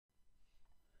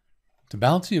To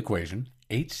balance the equation,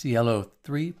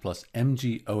 HClO3 plus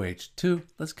MgOH2,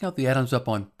 let's count the atoms up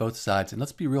on both sides, and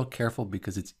let's be real careful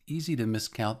because it's easy to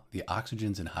miscount the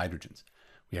oxygens and hydrogens.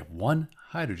 We have one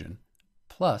hydrogen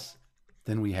plus,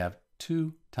 then we have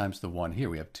 2 times the 1 here.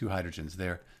 We have 2 hydrogens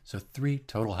there, so 3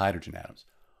 total hydrogen atoms.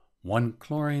 1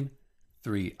 chlorine,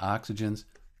 3 oxygens,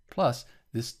 plus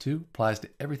this 2 applies to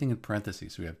everything in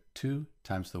parentheses. So we have 2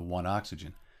 times the 1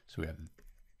 oxygen. So we have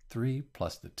 3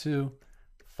 plus the 2,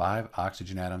 5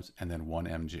 oxygen atoms, and then 1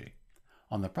 Mg.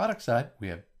 On the product side, we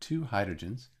have 2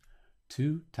 hydrogens,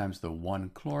 2 times the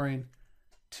 1 chlorine,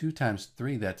 2 times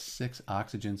 3, that's 6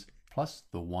 oxygens, plus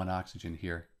the 1 oxygen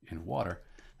here in water.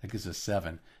 That gives us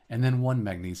 7, and then 1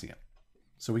 magnesium.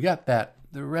 So we got that.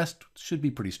 The rest should be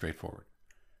pretty straightforward.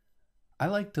 I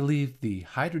like to leave the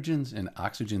hydrogens and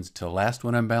oxygens to last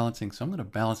when I'm balancing, so I'm going to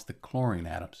balance the chlorine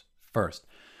atoms first.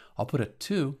 I'll put a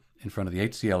 2 in front of the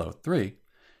HClO3.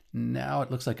 Now it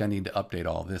looks like I need to update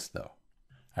all this though.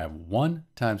 I have 1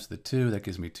 times the 2, that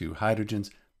gives me 2 hydrogens,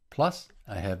 plus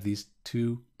I have these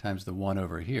 2 times the 1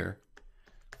 over here,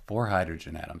 4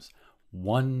 hydrogen atoms.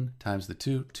 1 times the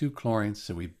 2, 2 chlorines,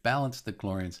 so we balance the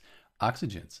chlorines.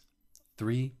 Oxygens,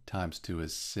 3 times 2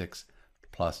 is 6,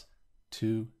 plus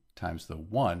 2 times the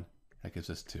 1, that gives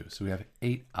us 2. So we have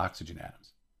 8 oxygen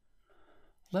atoms.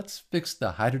 Let's fix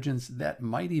the hydrogens. That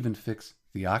might even fix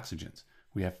the oxygens.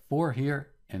 We have 4 here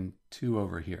and 2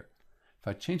 over here. If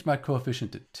I change my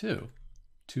coefficient to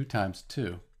 2 times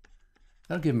 2,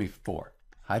 that'll give me 4.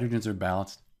 Hydrogens are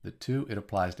balanced. The 2, it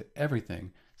applies to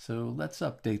everything. So let's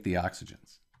update the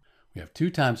oxygens. We have 2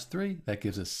 times 3, that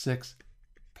gives us 6,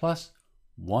 plus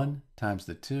 1 times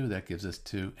the 2, that gives us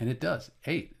 2, and it does,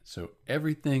 8. So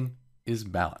everything is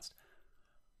balanced.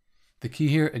 The key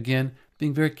here, again,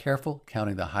 being very careful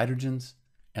counting the hydrogens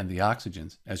and the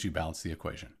oxygens as you balance the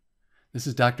equation. This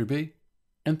is Dr. B,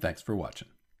 and thanks for watching.